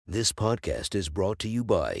This podcast is brought to you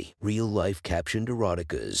by Real Life Captioned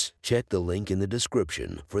Eroticas. Check the link in the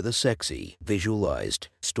description for the sexy, visualized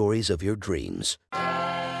stories of your dreams.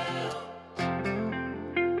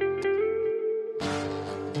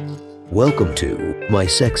 Welcome to My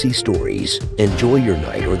Sexy Stories. Enjoy your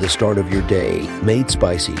night or the start of your day, made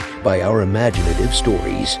spicy by our imaginative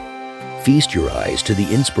stories. Feast your eyes to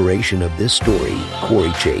the inspiration of this story,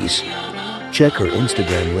 Corey Chase. Check her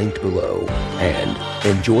Instagram linked below and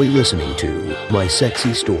enjoy listening to My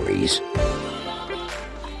Sexy Stories.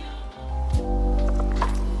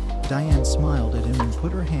 Diane smiled at him and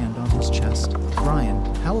put her hand on his chest. "Brian,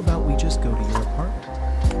 how about we just go to your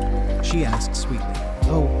apartment?" She asked sweetly.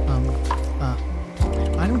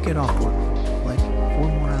 I don't get off work for, like, 4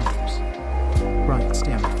 more hours. Brian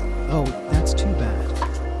stammered. "Oh, that's too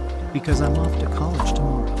bad. Because I'm off to college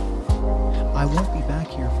tomorrow. I won't be back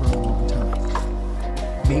here for a long time.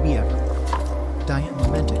 Maybe ever." Diane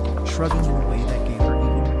lamented, shrugging in a way that gave her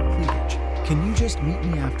even more cleavage. "Can you just meet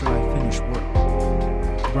me after I finish work?"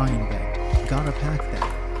 Brian begged. "Gotta pack then.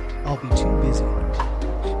 I'll be too busy."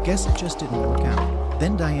 Guess it just didn't work out.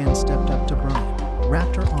 Then Diane stepped up to Brian,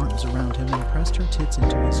 wrapped her arms around him and pressed her tits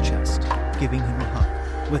into his chest, giving him a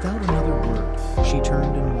hug. Without another word, she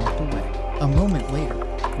turned and walked away. A moment later,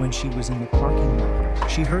 when she was in the parking lot,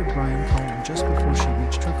 she heard Brian calling just before she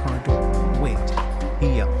reached her car door. "Wait,"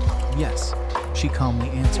 he yelled. "Yes," she calmly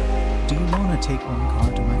answered. "Do you want to take one car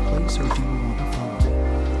to my place or do you want to follow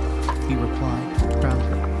me?" He replied,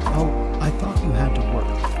 proudly, "Oh, I thought you had to work.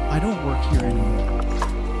 I don't work here anymore."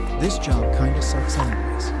 "This job kinda sucks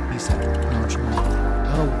anyways," he said, nonchalantly.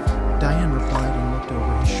 "Oh," Diane replied and looked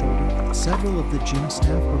over his shoulder. Several of the gym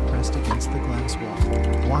staff were pressed against the glass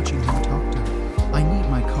wall, watching him talk to her. "I need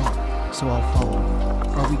my car, so I'll follow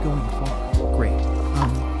you. Are we going far?" "Great.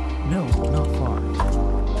 No, not far.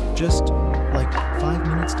 Just, like, 5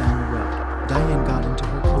 minutes down the road." Diane got into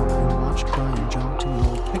her car and watched Brian jog to an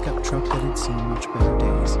old pickup truck that had seen much better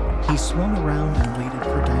days. He swung around and waited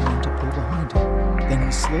for Diane to pull behind him. Then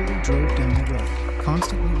he slowly drove down the road,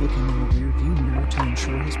 constantly looking in the rearview mirror to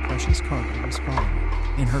ensure his precious cargo was following.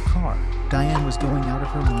 In her car, Diane was going out of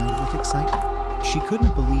her mind with excitement. She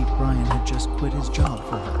couldn't believe Brian had just quit his job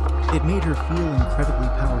for her. It made her feel incredibly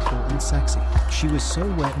powerful and sexy. She was so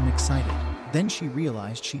wet and excited. Then she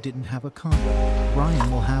realized she didn't have a condo. Brian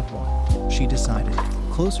will have one, she decided.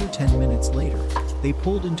 Closer 10 minutes later, they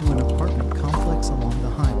pulled into an apartment complex along the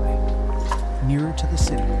highway, nearer to the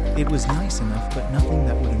city. It was nice enough, but nothing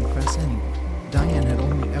that would impress anyone. Diane had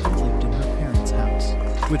only ever lived in her parents' house,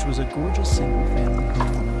 which was a gorgeous single-family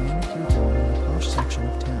home on a manicured lawn in the posh section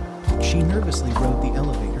of town. She nervously rode the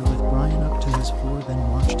elevator with Brian up to his floor, then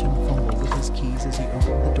watched him fumble with his keys as he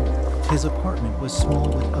opened the door. His apartment was small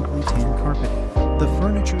with ugly tan carpeting. The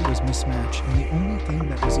furniture was mismatched, and the only thing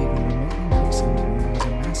that was even remotely nice in the room was a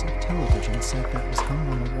massive television set that was hung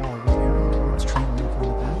on the wall with arrow cords trailing from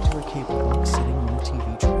the back to a cable box sitting on a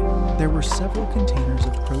TV tray. There were several containers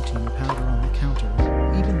of protein powder on the counter,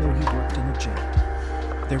 even though he worked in a gym.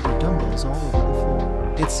 There were dumbbells all over the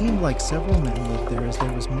floor. It seemed like several men lived there, as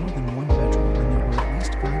there was more than one bedroom and there were at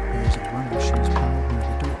least 5 pairs of running shoes piled near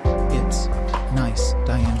the door. "It's nice,"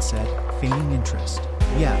 Diane said, feigning interest.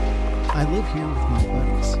 "Yeah, I live here with my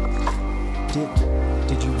buddies."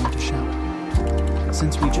 Did you want to shower?"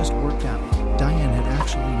 Since we just worked out, Diane had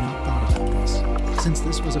actually not thought about this, since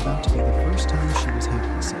this was about to be the first time she was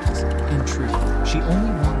having sex. In truth, she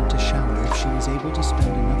only wanted to shower if she was able to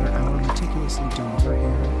spend another hour meticulously doing her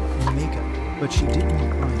hair and makeup, but she did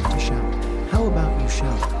want Brian to shower. "How about you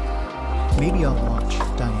shower?" "Maybe I'll watch,"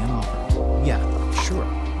 Diane offered. "Yeah, sure.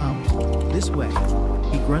 This way."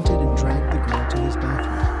 He grunted and dragged the girl to his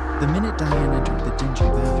bathroom. The minute Diane entered the dingy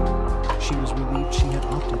bathroom, she was relieved she had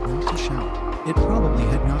opted not to shower. It probably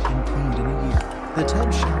had not been cleaned in a year. The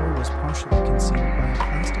tub shower was partially concealed by a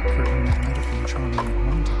plastic curtain that might have been charming at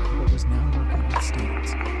one time but was now murky with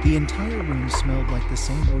stains. The entire room smelled like the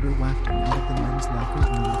same odor wafting out of the men's locker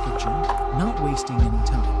room at the gym. Not wasting any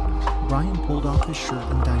time, Brian pulled off his shirt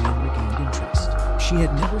and Diane regained interest. She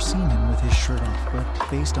had never seen him with his shirt off, but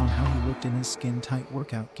based on how he looked in his skin-tight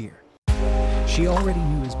workout gear, she already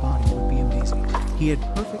knew his body would be amazing. He had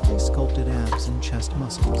perfectly sculpted abs and chest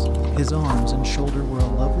muscles. His arms and shoulder were a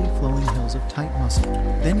lovely flowing hills of tight muscle.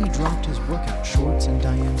 Then he dropped his workout shorts and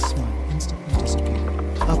Diane's smile instantly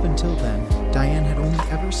disappeared. Up until then, Diane had only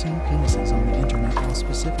ever seen penises on the internet while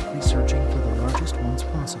specifically searching for the largest ones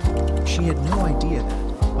possible. She had no idea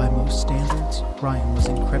that, by most standards, Brian was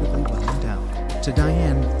incredibly well endowed. To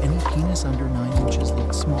Diane, any penis under 9 inches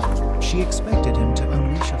looked small. She expected him to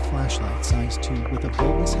unleash a flashlight-sized tube with a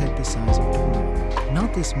bulbous head the size of a doorknob.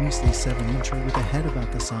 Not this measly 7-incher with a head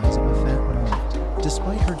about the size of a fat walnut.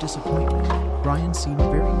 Despite her disappointment, Brian seemed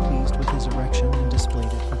very pleased with his erection and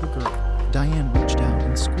displayed it for the girl. Diane reached out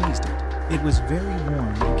and squeezed it. It was very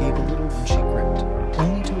warm and gave a little when she gripped,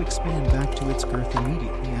 only to expand back to its girth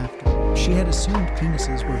immediately after. She had assumed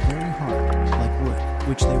penises were very hard, like wood,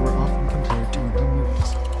 which they were often compared to in her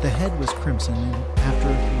movies. The head was crimson and, after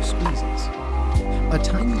a few squeezes, a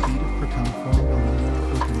tiny bead of precum formed on the narrow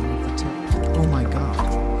opening of the tip. "Oh my God,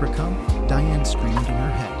 precum!" Diane screamed in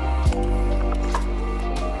her head.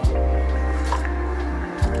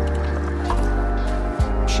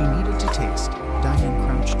 She needed to taste. Diane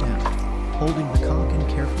crouched down, holding the cock and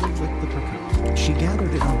carefully licked the precum. She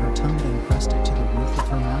gathered it on her tongue, then pressed it to the roof of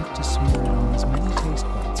her mouth to smear it on as many taste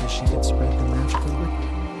buds as she could spread the magical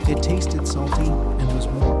liquid. It tasted salty and was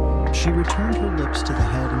warm. She returned her lips to the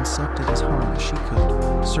head and sucked it as hard as she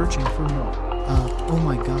could, searching for more. Oh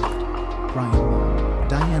my God, Brian moaned.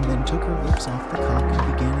 Diane then took her lips off the cock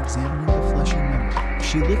and began examining the fleshy member.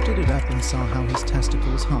 She lifted it up and saw how his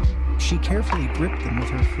testicles hung. She carefully gripped them with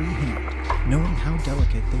her free hand, knowing how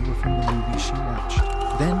delicate they were from the movies she watched.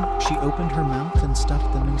 Then she opened her mouth and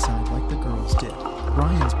stuffed them inside like the girls did.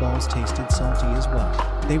 Brian's balls tasted salty as well.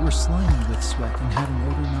 They were slimy with sweat and had an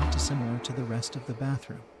odor not dissimilar to the rest of the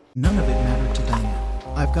bathroom. None of it mattered to Diane.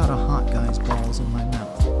 "I've got a hot guy's balls in my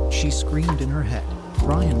mouth," she screamed in her head.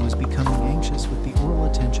 Brian was becoming anxious with the oral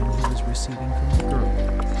attention he was receiving from the girl.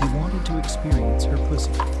 He wanted to experience her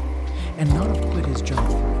pussy, and not have quit his job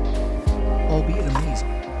for it. Albeit amazing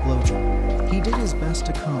blowjob. He did his best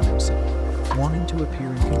to calm himself, wanting to appear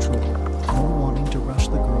in control, nor wanting to rush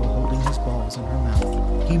the girl holding his balls in her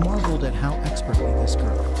mouth. He marveled at how expertly this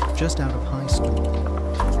girl, just out of high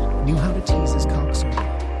school, knew how to tease his cock so well.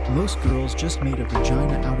 Most girls just made a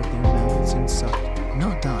vagina out of their mouths and sucked,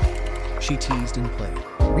 not died. She teased and played,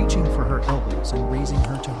 reaching for her elbows and raising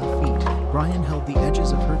her to her feet. Brian held the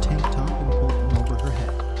edges of her tank top and pulled them over her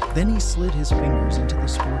head. Then he slid his fingers into the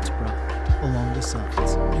sports bra along the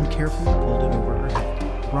sides and carefully pulled it over her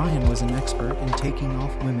head. Brian was an expert in taking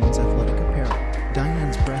off women's athletic apparel.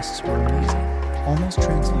 Diane's breasts were amazing, almost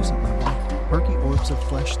translucently white, perky orbs of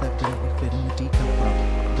flesh that barely fit in the D-cup bra.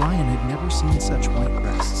 Brian had never seen such white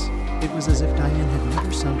breasts. It was as if Diane had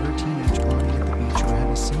never sunned her teenage body at the beach or had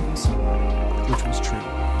a single sunburn, which was true.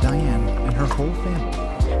 Diane and her whole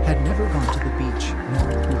family had never gone to the beach nor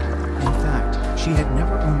a pool. In fact, she had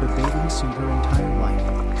never owned a bathing suit her entire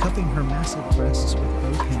life, cupping her massive breasts with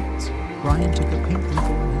both hands. Brian took a pink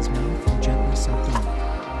nipple in his mouth and gently sucked on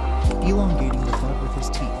it, elongating the butt with his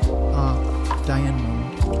teeth. Diane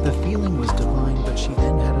moaned. The feeling was divine, but she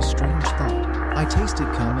then had a strange thought. I tasted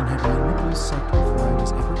cum and had my nipples sucked before I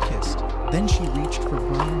was ever kissed. Then she reached for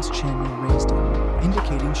Brian's chin and raised it,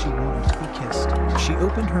 indicating she wanted to be kissed. She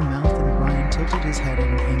opened her mouth and Brian tilted his head at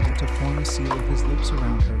an angle to form a seal of his lips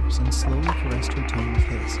around hers and slowly caressed her tongue with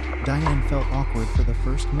his. Diane felt awkward for the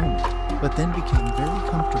first moment, but then became very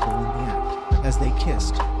comfortable in the act. As they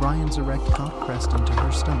kissed, Brian's erect cock pressed into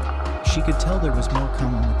her stomach. She could tell there was more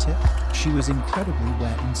cum on the tip. She was incredibly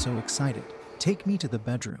wet and so excited. "Take me to the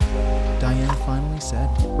bedroom," Diane finally said,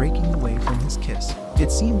 breaking away from his kiss.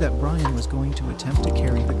 It seemed that Brian was going to attempt to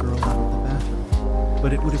carry the girl out of the bathroom,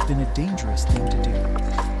 but it would have been a dangerous thing to do,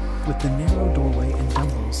 with the narrow doorway and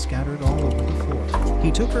dumbbells scattered all over the floor.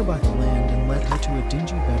 He took her by the land and led her to a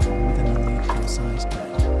dingy bedroom with an unmade full-sized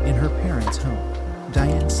bed. In her parents' home,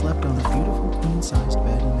 Diane slept on a beautiful queen-sized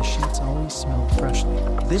bed and the sheets always smelled freshly.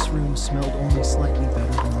 This room smelled only slightly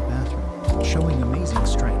better than the bathroom, showing amazing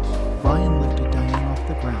strength. Brian lifted Diane off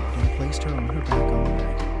the ground and placed her on her back on the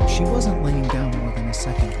bed. She wasn't laying down more than a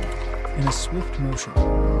second late. In a swift motion,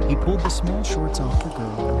 he pulled the small shorts off the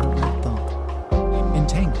girl and her red thong.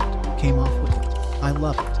 Entangled came off with it. "I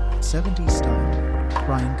love it, 70s style,"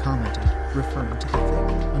 Brian commented, referring to the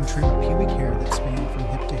thick, untrimmed pubic hair that spanned from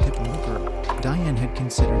hip to hip on the girl. Diane had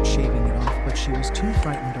considered shaving it off, but she was too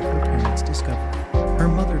frightened of her parents' discovery. Her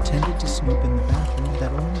mother tended to snoop in the bathroom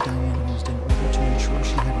that only Diane used in order to ensure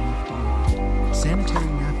she had enough deodorant, sanitary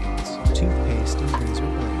napkins, toothpaste, and razor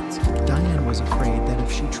blades. Diane was afraid that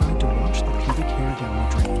if she tried to wash the pubic hair down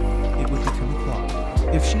the drain, it would become clogged.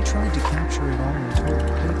 If she tried to capture it all in toilet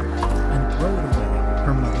paper and throw it away,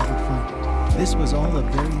 her mother would find it. This was all a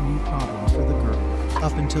very new problem for the girl.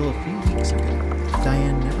 Up until a few weeks ago,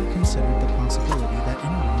 Diane never considered the possibility that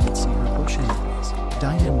anyone would see her bush anyways.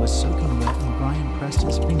 Diane was soaking wet and Brian pressed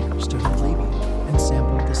his fingers to her labia and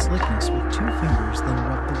sampled the slickness with 2 fingers, then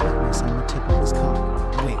rubbed the wetness on the tip of his cock.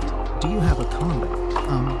 "Wait, do you have a condom?"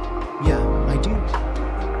 Yeah, I do,"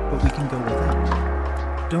 but we can go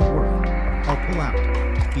without. Don't worry, I'll pull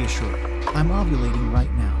out, he assured. I'm ovulating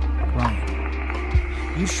right now,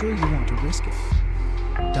 Ryan. You sure you want to risk it?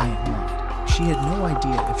 Diane lied. She had no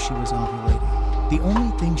idea if she was ovulating. The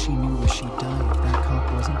only thing she knew was she'd die if that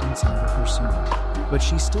cock wasn't inside of her soon. But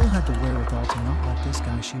she still had the wherewithal to not let this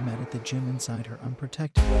guy she met at the gym inside her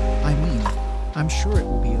unprotected. I mean, I'm sure it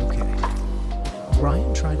will be okay.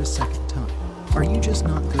 Brian tried a second time. Are you just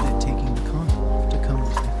not good at taking the condom off to come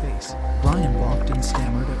with my face? Brian balked and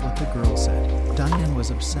stammered at what the girl said. Diane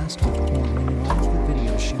was obsessed with porn, and in all of the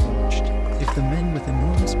videos she watched, if the men with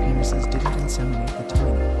enormous penises didn't inseminate the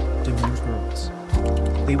tiny, demure girls,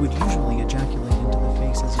 they would usually ejaculate into the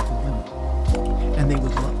faces of the women. And they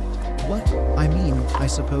would love it. What? I mean, I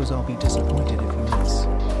suppose I'll be disappointed if you miss,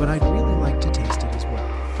 but I'd really like to taste it as well.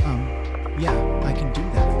 Yeah, I can do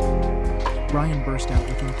that. Brian burst out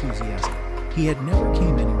with enthusiasm. He had never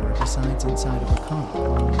came anywhere besides inside of a condom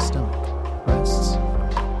or on his stomach, breasts,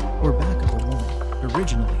 or back of a woman.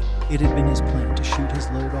 Originally, it had been his plan to shoot his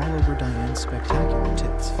load all over Diane's spectacular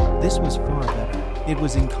tits. This was far better. It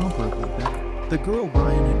was incomparably better. The girl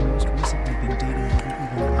Brian had most recently been dating wouldn't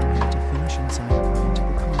even allow him to finish inside of her into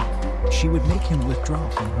the condom. She would make him withdraw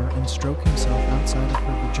from her and stroke himself outside of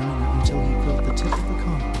her vagina until he filled the tip of the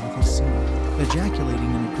condom with his semen.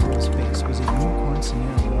 Ejaculating in a girl's face was a unicorn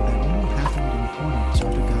scenario that only happened in pornos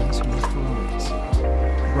or to guys who had Ferraris.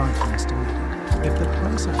 Brian estimated, if the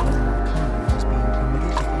price of wearing a condom was being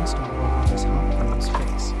permitted to bust all over his hot girl's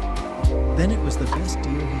face, then it was the best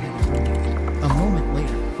deal he had ever made. A moment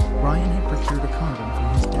later, Brian had procured a condom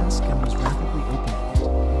from his desk and was rapidly opening it.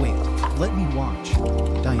 Wait, let me watch,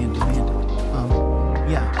 Diane demanded.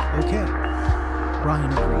 Yeah, okay.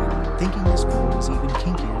 Brian agreed, thinking this girl was even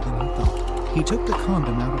kinkier than he thought. He took the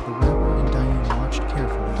condom out of the wrapper and Diane watched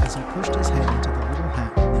carefully as he pushed his head into the little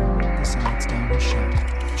hat and then rolled the sides down his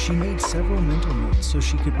shaft. She made several mental notes so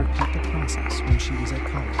she could repeat the process when she was at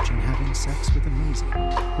college and having sex with amazing,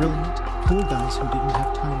 brilliant, cool guys who didn't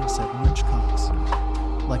have tiny 7-inch cocks.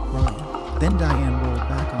 Like Brian. Then Diane rolled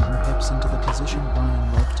back on her hips into the position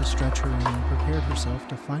Brian loved to stretch her in and prepared herself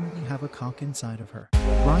to finally have a cock inside of her.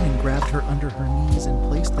 Brian grabbed her under her knees and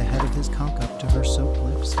placed the head of his cock up to her soaked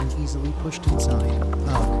lips and easily pushed inside.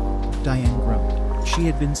 Ugh, Diane groaned. She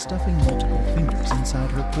had been stuffing multiple fingers inside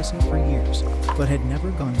her pussy for years, but had never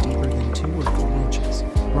gone deeper than 2 or 3 inches.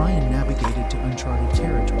 Brian navigated to uncharted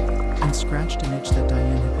territory and scratched an itch that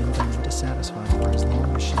Diane had been dying to satisfy for as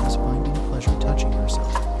long as she was finding pleasure touching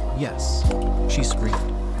herself. Yes, she screamed.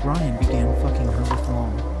 Brian began fucking her with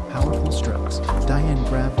long, powerful strokes. Diane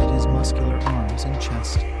grabbed at his muscular arms and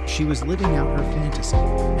chest. She was living out her fantasy,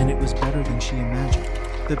 and it was better than she imagined.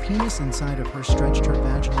 The penis inside of her stretched her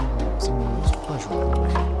vaginal walls in the most pleasurable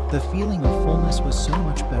way. The feeling of fullness was so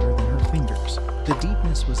much better than her fingers. The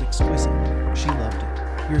deepness was exquisite. She loved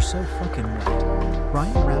it. You're so fucking wet.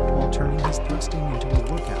 Brian rapped while turning his thrusting into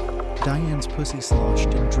a workout. Diane's pussy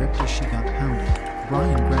sloshed and dripped as she got pounded.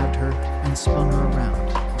 Brian grabbed her and spun her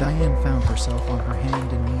around. Diane found herself on her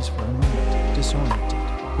hand and knees for a moment, disoriented,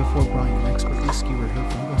 before Brian expertly skewered her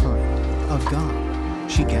from behind. Oh God,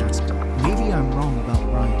 she gasped. Maybe I'm wrong about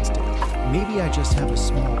Brian's dick. Maybe I just have a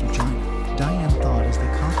small vagina, Diane thought as the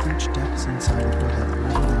cock reached depths inside of her that were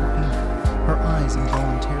more than painful. Her eyes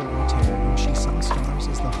involuntarily teared and she saw stars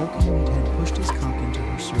as the hulking meathead pushed his cock into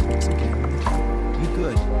her cervix again and again. You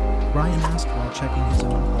good? Brian asked while checking his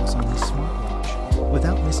own pulse on his smartwatch.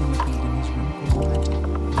 Without missing a beat in his rhythmical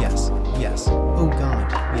momentum. Yes. Oh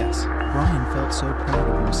God, yes. Brian felt so proud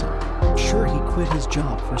of himself. Sure, he quit his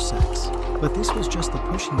job for sex, but this was just the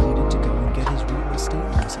push he needed to go and get his real estate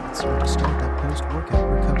license or to start that post-workout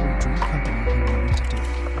recovery dream company he wanted to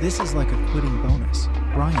do. This is like a quitting bonus,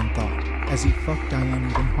 Brian thought, as he fucked Diane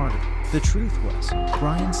even harder. The truth was,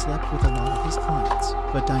 Brian slept with a lot of his clients,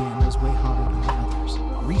 but Diane was way hotter than the others.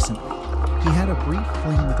 Recently, he had a brief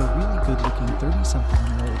fling with a really good-looking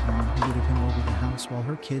 30-something-year-old mom who would have him over the house while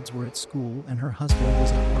her kids were at school and her husband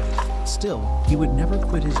was at work. Still, he would never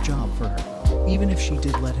quit his job for her, even if she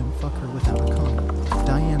did let him fuck her without a condom.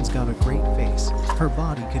 Diane's got a great face. Her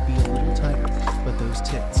body could be a little tighter, but those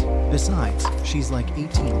tits. Besides, she's like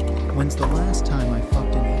 18. When's the last time I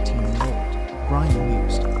fucked an 18-year-old? Brian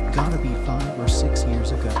mused. Gotta be 5 or 6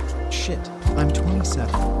 years ago. Shit, I'm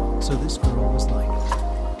 27, so this girl was like...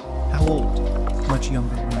 How old? Much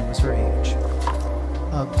younger when I was her age.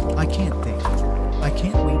 I can't think. I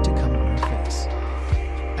can't wait to come on her face.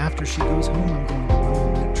 After she goes home, I'm going to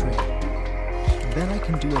run the late train. Then I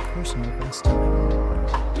can do a personal best time.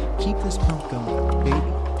 Keep this pump going,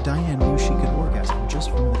 baby. Diane knew she could orgasm just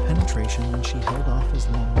from the penetration when she held off as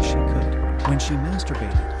long as she could. When she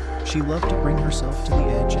masturbated, she loved to bring herself to the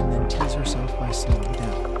edge and then tease herself by slowing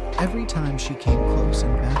down. Every time she came close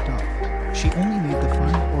and backed off, she only made the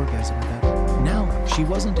final orgasm better. Now, she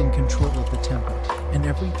wasn't in control of the tempo, and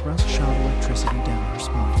every thrust shot electricity down her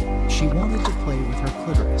spine. She wanted to play with her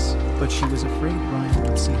clitoris, but she was afraid Brian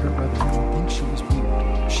would see her rubbing and think she was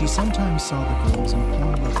weird. She sometimes saw the girls in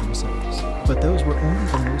porn love themselves, but those were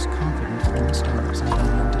only the most confident porn stars, and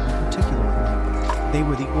Diane didn't particularly like them. They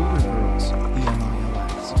were the older girls, the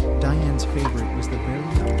MILFs. Diane's favorite was the very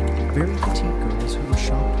young, very petite girls who were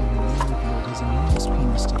shocked when the man revealed his enormous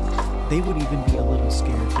penis to them. They would even be a little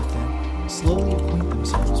scared, but then slowly acquaint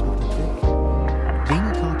themselves with the thick,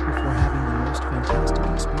 veiny cock before having the most fantastic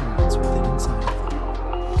experience with it inside of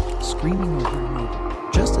them. Screaming over and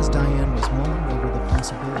over, just as Diane was mulling over the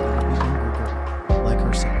possibility of a younger girl, like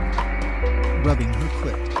herself, rubbing her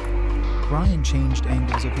clit. Brian changed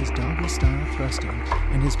angles of his doggy-style thrusting,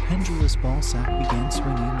 and his pendulous ball sack began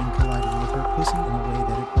swinging and colliding with her pussy in a way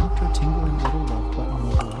that it rocked her tingling little love button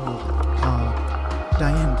over and over.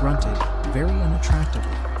 Diane grunted, very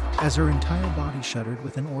unattractively, as her entire body shuddered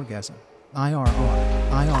with an orgasm. IRR,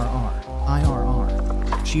 IRR,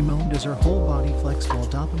 IRR. She moaned as her whole body flexed while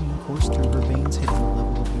dopamine coursed through her veins, hitting a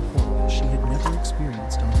level of euphoria she had never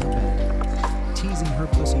experienced on her bed. Teasing her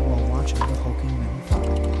pussy while watching the hulking men fuck.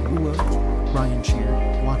 Whoa, Brian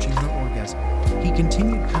cheered, watching her orgasm. He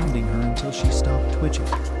continued pounding her until she stopped twitching.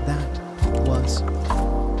 That was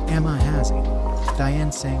Am I Hazzy?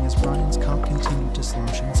 Diane sang as Brian's cock continued to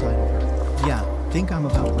slosh inside of her. Yeah, think I'm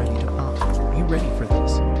about ready to pop. You ready for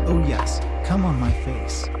this? Oh yes, come on my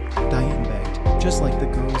face. Diane begged, just like the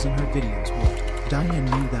girls in her videos would. Diane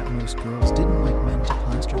knew that most girls didn't like men to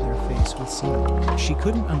plaster their face with semen. She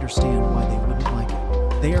couldn't understand why they wouldn't like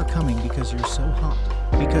it. They are coming because you're so hot.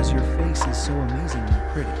 Because your face is so amazingly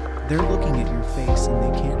pretty. They're looking at your face and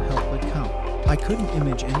they can't help but come. I couldn't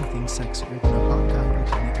image anything sexier than a hot guy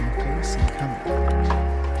looking at my face and coming.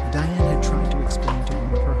 Diane had tried to explain to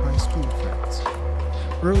one of her high school friends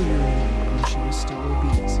earlier in the year when she was still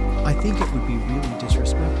obese. I think it would be really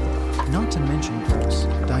disrespectful, not to mention gross.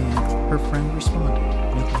 Diane, her friend responded,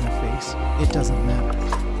 making a face. It doesn't matter.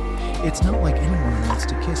 It's not like anyone wants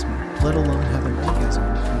to kiss me, let alone have an orgasm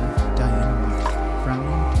with me. Diane moaned.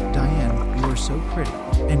 Frowning, Diane, you are so pretty,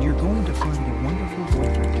 and you're going to find a wonderful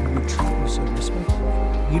boyfriend who would treat you so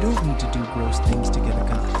respectfully. You don't need to do gross things to get a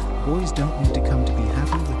guy. Boys don't need to come to be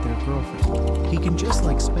happy with their girlfriend. He can just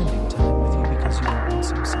like spending time with you because you are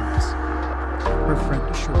awesome sauce. Her friend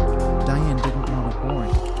assured her. Diane didn't want a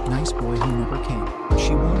boring, nice boy who never came.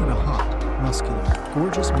 She wanted a hot, muscular,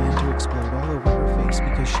 gorgeous man to explode all over her face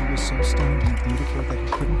because she was so stunningly beautiful that he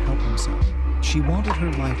couldn't help himself. She wanted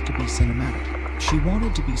her life to be cinematic. She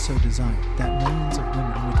wanted to be so desired that millions of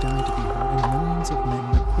women would die to be her and millions of men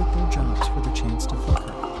would quit their jobs for the chance to fuck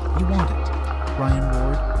her. You want it? Brian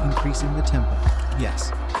roared, increasing the tempo.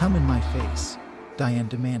 Yes, come in my face, Diane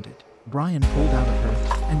demanded. Brian pulled out of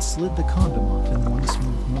her and slid the condom off in one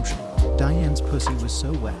smooth motion. Diane's pussy was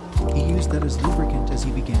so wet, he used that as lubricant as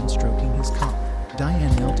he began stroking his cock.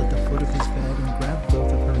 Diane knelt at the foot of his bed and grabbed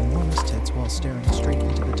both of her enormous tits while staring straight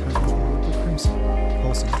into the tiny hole of the crimson,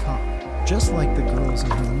 pulsing cock. Just like the girls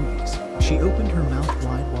in her movies, she opened her mouth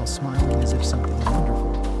wide while smiling as if something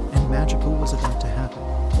wonderful and magical was about to happen.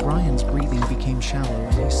 Brian's breathing became shallow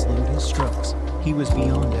and he slowed his strokes. He was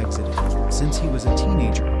beyond exited. Since he was a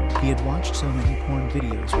teenager, he had watched so many porn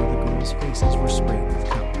videos where the girls' faces were sprayed with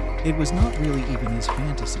cum. It was not really even his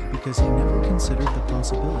fantasy because he never considered the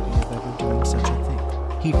possibility of ever doing such a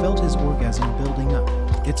thing. He felt his orgasm building up.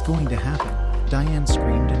 It's going to happen, Diane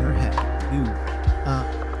screamed in her head.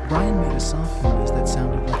 Brian made a soft noise that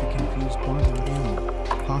sounded like a confused barnyard animal,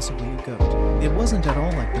 possibly a goat. It wasn't at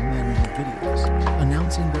all like the men in the videos,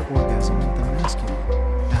 announcing their orgasm with a masculine,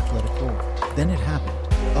 athletic roar. Then it happened.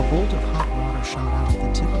 A bolt of hot water shot out of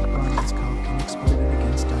the tip of Brian's cock and exploded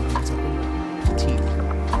against Diane's upper lip, teeth,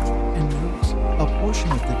 and nose. A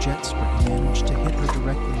portion of the jet spray managed to hit her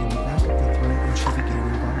directly in the back of the throat and she began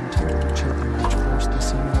involuntarily choking, which forced the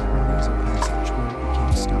semen up her nasal passage where it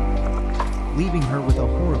became stuck, leaving her with a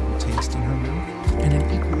horrible taste in her mouth and an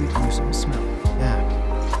equally gruesome smell.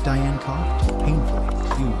 Ack. Diane coughed, painfully.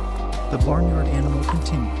 The barnyard animal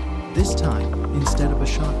continued. This time, instead of a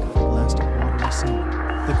shotgun blast of watery semen,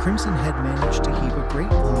 the crimson head managed to heave a great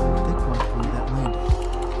glob of thick white glue that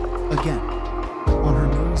landed, again, on her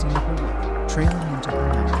nose and upper lip, trailing into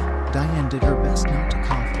her mouth. Diane did her best not to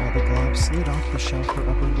cough while the glob slid off the shelf her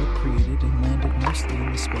upper lip created and landed mostly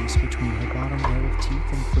in the space between her bottom row of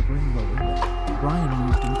teeth and quivering lower lip. Brian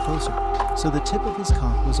moved in closer, so the tip of his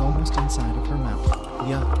cock was almost inside of her mouth.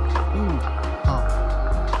 Yuck. Ooh.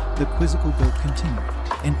 Ah. The quizzical goat continued.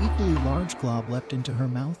 An equally large glob leapt into her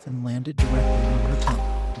mouth and landed directly on her tongue.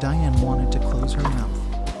 Diane wanted to close her mouth,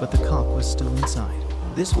 but the cock was still inside.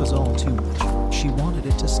 This was all too much. She wanted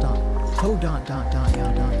it to stop.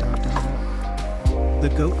 The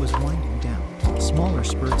goat was winding down. Smaller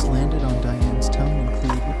spurts landed on Diane's tongue and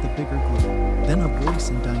cleared with the bigger glue. Then a voice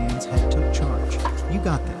in Diane's head took charge. You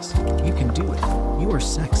got this. You can do it. You are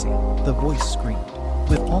sexy, the voice screamed.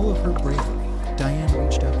 With all of her bravery, Diane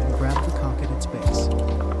reached up and grabbed the cock at its base,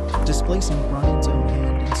 displacing Brian's own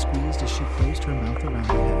hand and squeezed as she closed her mouth around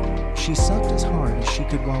the head. She sucked as hard as she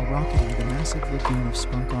could while rocketing the massive lagoon of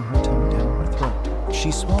spunk on her tongue down her throat.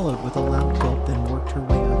 She swallowed with a loud gulp, then worked her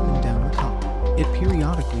way up and down the cock. It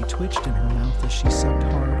periodically twitched in her mouth as she sucked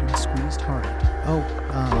hard and squeezed harder.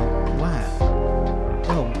 Wow.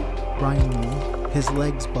 Oh, Brian moaned. His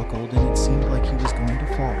legs buckled and it seemed like he was going to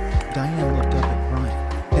fall. Diane looked up at Brian.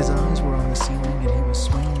 His eyes were on the ceiling and he was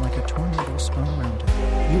swinging like a tornado spun around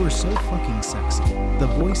him. You are so fucking sexy. The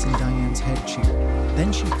voice in Diane's head cheered.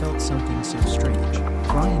 Then she felt something so strange.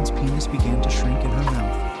 Brian's penis began to shrink in her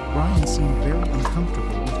mouth. Brian seemed very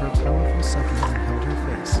uncomfortable with her powerful sucking and held her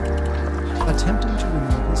face, attempting to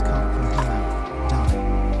remove his cock from her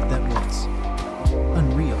mouth. That was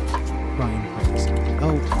unreal, Brian praised.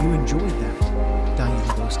 Oh, you enjoyed that,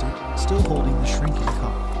 Diane boasted, still holding the shrinking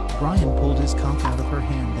cock. Brian pulled his cock out of her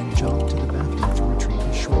hand, then jogged to the bathroom to retrieve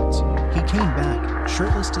his shorts. He came back,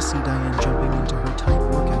 shirtless, to see Diane jumping into her tight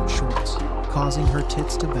workout shorts, causing her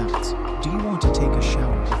tits to bounce. Do you want to take a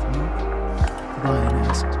shower with me? Brian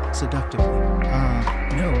asked, seductively.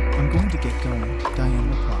 No, I'm going to get going, Diane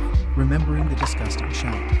replied, remembering the disgusting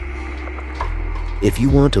shower. If you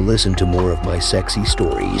want to listen to more of my sexy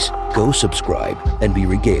stories, go subscribe and be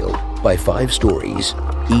regaled by 5 stories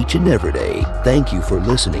each and every day. Thank you for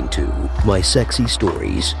listening to My Sexy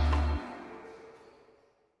Stories.